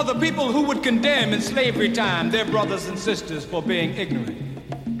 For the people who would condemn in slavery time their brothers and sisters for being ignorant.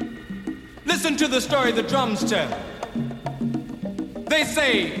 Listen to the story the drums tell. They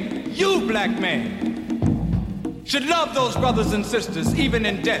say, you black man should love those brothers and sisters even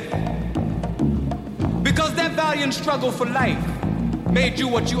in death. Because that valiant struggle for life made you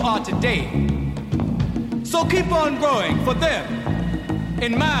what you are today. So keep on growing for them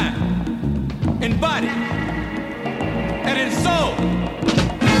in mind, in body, and in soul.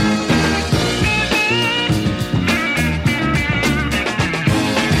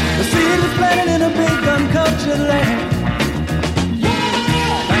 The seed was planted in a big uncultured land,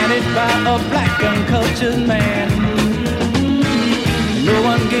 planted by a black uncultured man. No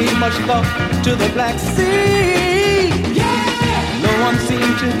one gave much thought to the black seed. No one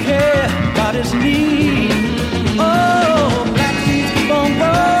seemed to care about his need. Oh, black seeds keep on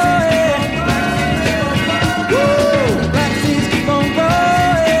growing. Woo! Black seeds keep on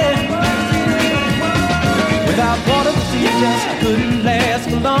growing. Without water, the seed just couldn't last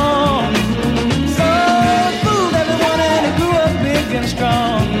for long. So it fooled everyone and it grew up big and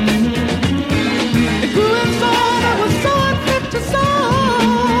strong. It grew in soil that was so unfit to sow.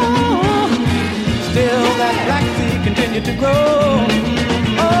 Still that black seed continued to grow.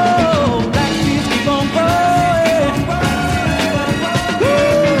 Oh, black seeds keep on growing.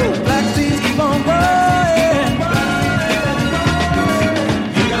 Woo! Black seeds keep on growing.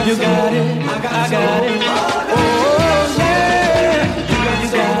 You got it, I got it. Oh yeah, you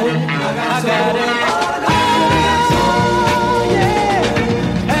got it, I got it.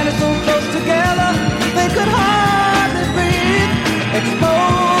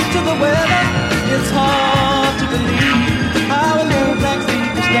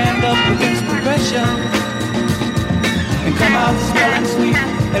 pressure and come out smelling sweet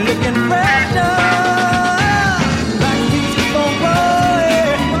and looking fresher. Black seeds keep on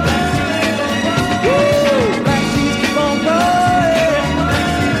growing. Woo! Black seeds keep on growing.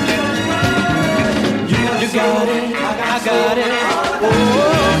 You got it, I got it.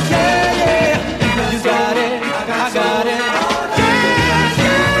 Oh yeah, yeah. You got it, I got it.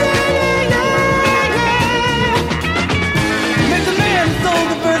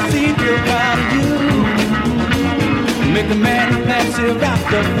 Make the man who plants it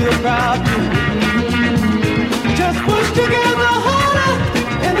after feel proud too. Just push together harder,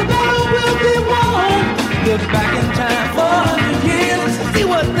 and the battle will be won. Look back in time for 100 years, see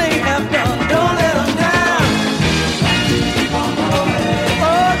what they have done. Don't let them down.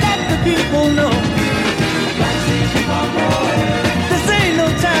 Oh, let the people know. This ain't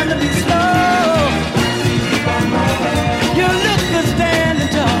no time to be slow. You look good standing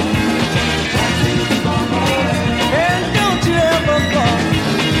tall.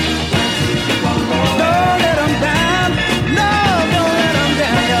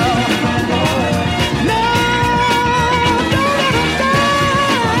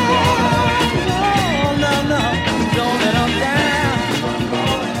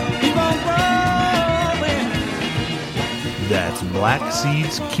 Black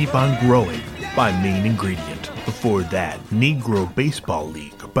Seeds Keep on Growing by Main Ingredient. Before that, Negro Baseball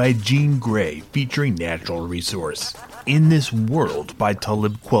League by Jean Grey featuring Natural Resource. In This World by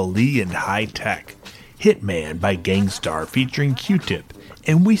Talib Kweli and High Tech. Hitman by Gangstar featuring Q-Tip.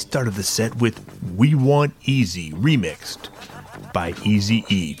 And we started the set with We Want Easy remixed by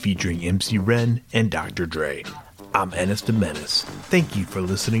Eazy-E featuring MC Ren and Dr. Dre. I'm Ennis the Menace. Thank you for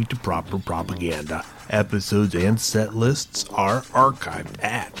listening to Proper Propaganda. Episodes and set lists are archived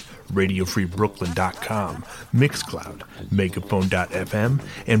at RadioFreeBrooklyn.com, Mixcloud, Megaphone.fm,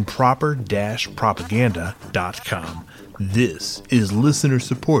 and Proper-Propaganda.com. This is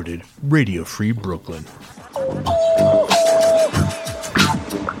listener-supported Radio Free Brooklyn.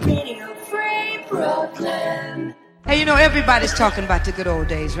 Radio Free Brooklyn. Hey, you know, everybody's talking about the good old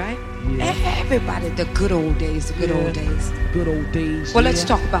days, right? Yeah. Everybody, the good old days, the good old days. Good old days. Well, let's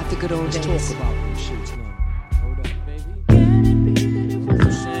talk about the good old days. Let's talk about them shits now. Hold up, baby.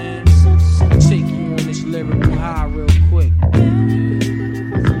 Take you on this lyrical high real quick.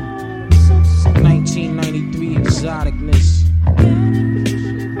 1993 exoticness. You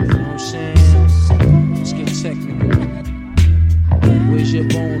know what I'm saying? Let's get technical. Where's your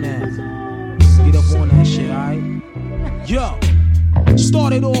bone at? Get up on that shit, alright? Yo,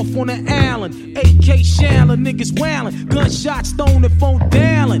 started off on the island, AK Shallon, niggas wailing, gunshots thrown and phone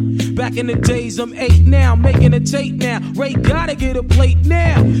dialing. Back in the days, I'm 8 now, making a tape now. Ray gotta get a plate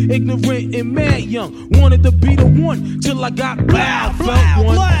now. Ignorant and mad young, wanted to be the one till I got loud. Felt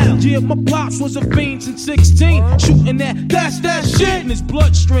one. Yeah, my pops was a fiend since 16, shooting that's that shit in his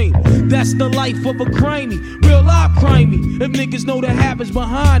bloodstream. That's the life of a crimey, real life crimey. If niggas know the habits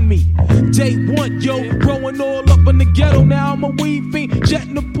behind me. Day one, yo, growing all up in the ghetto. Now I'm a weed fiend,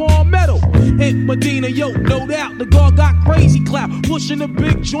 jetting the palmetto. In Medina, yo, no doubt, the guard got crazy clout, pushing a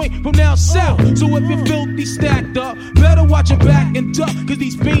big joint from down south. So if you're filthy stacked up, better watch your back and duck, cause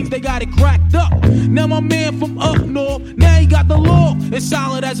these fiends, they got it cracked up. Now my man from up north, now he got the law, as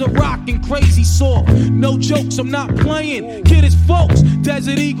solid as a rock and crazy soft. No jokes, I'm not playing, kid his folks,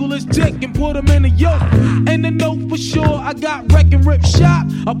 Desert Eagle his dick and put him in a yoke. And the note for sure, I got wreck and rip shot,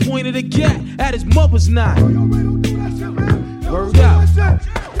 I pointed a gat at his mother's knot. Word out.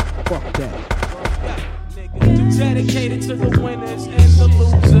 Fuck that. Dedicated to the winners and the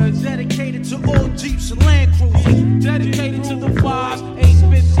losers. Dedicated to all Jeeps and Land Cruisers. Dedicated to the 5s,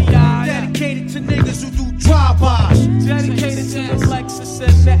 850i. Dedicated to niggas who do drive-bys. Dedicated to the Lexus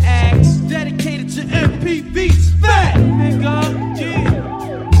and the Axe. Dedicated to MPVs. Fat nigga, yeah.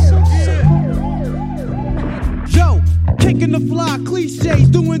 Yo, kicking the fly cliches,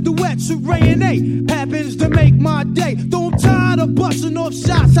 doing duets with Ray and A. Happens to make my day. Though I'm tired of busting off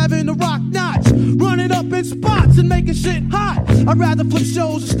shots, having to rock knots, running up in spots and making shit hot. I'd rather flip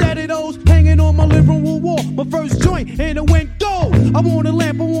shows instead of those hanging on my living room wall. My first joint in the window. I want a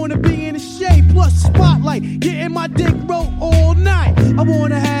lamp, I want to be in the shade, plus a spotlight, getting my dick rolled all night. I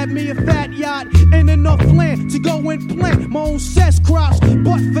want to have me a fat yacht and enough land to go and plant my own cess crops.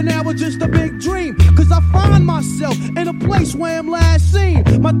 But for now it's just a big dream, cause I find myself in a place where I'm last seen.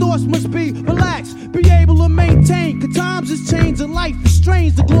 My thoughts must be relaxed, be able to maintain, cause times has changed and life is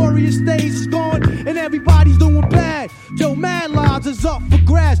strange. The glorious days is gone and everybody's doing bad. Yo, mad lives is up for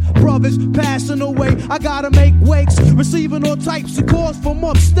grabs. Brothers passing away, I gotta make wakes. Receiving all types of calls from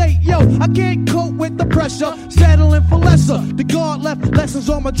upstate. Yo, I can't cope with the pressure, settling for lesser. The guard left lessons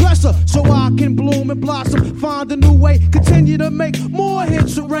on my dresser, so I can bloom and blossom, find a new way, continue to make more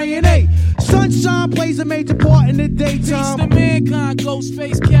hits with Ray and A. Sunshine plays a major part in the daytime. Peace to mankind,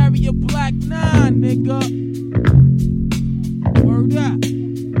 Ghostface carry a black 9, nigga. Word up.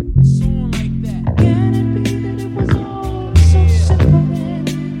 Song like that. Can it be that it was all so simple then?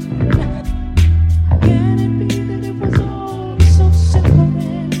 Can it be that it was all so simple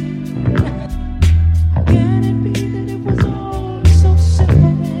then? Can it be that it was all so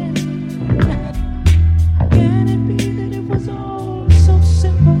simple then? Can it be that it was all so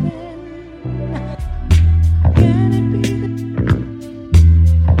simple then? Can it be that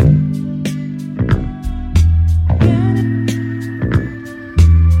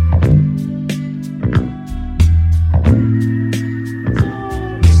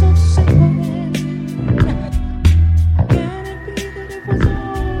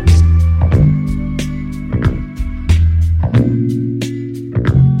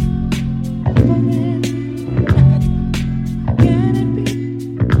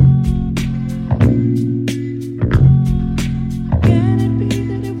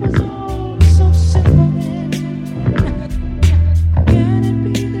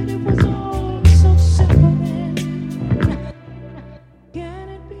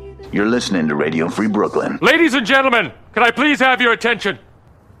You're listening to Radio Free Brooklyn. Ladies and gentlemen, can I please have your attention?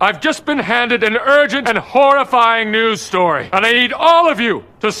 I've just been handed an urgent and horrifying news story, and I need all of you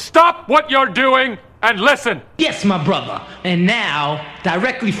to stop what you're doing and listen. Yes, my brother. And now,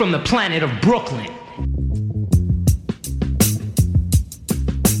 directly from the planet of Brooklyn.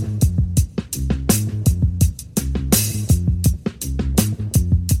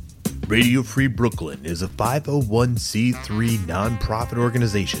 Radio Free Brooklyn is a 501c3 nonprofit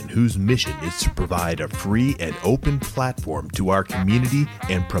organization whose mission is to provide a free and open platform to our community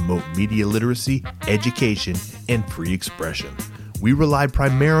and promote media literacy, education, and free expression. We rely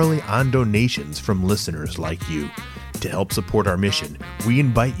primarily on donations from listeners like you. To help support our mission, we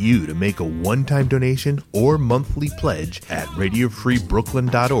invite you to make a one-time donation or monthly pledge at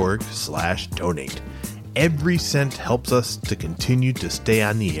radiofreebrooklyn.org/donate. Every cent helps us to continue to stay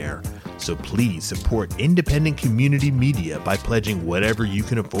on the air. So please support independent community media by pledging whatever you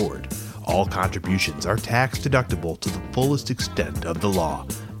can afford. All contributions are tax deductible to the fullest extent of the law.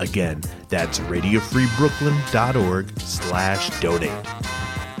 Again, that's radiofreebrooklyn.org/donate.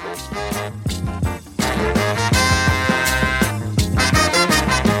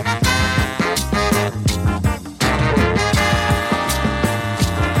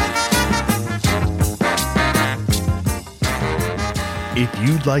 If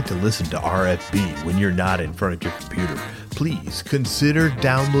you'd like to listen to RFB when you're not in front of your computer, please consider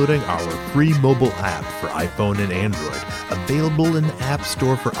downloading our free mobile app for iPhone and Android, available in the App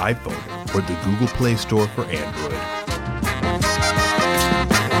Store for iPhone or the Google Play Store for Android.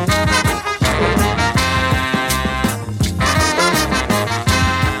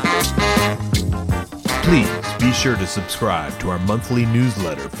 Please be sure to subscribe to our monthly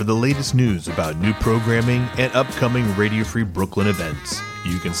newsletter for the latest news about new programming and upcoming Radio Free Brooklyn events.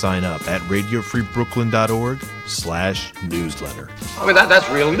 You can sign up at radiofreebrooklyn.org/newsletter. I mean, that's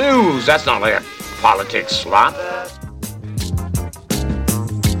real news. That's not like a politics slop.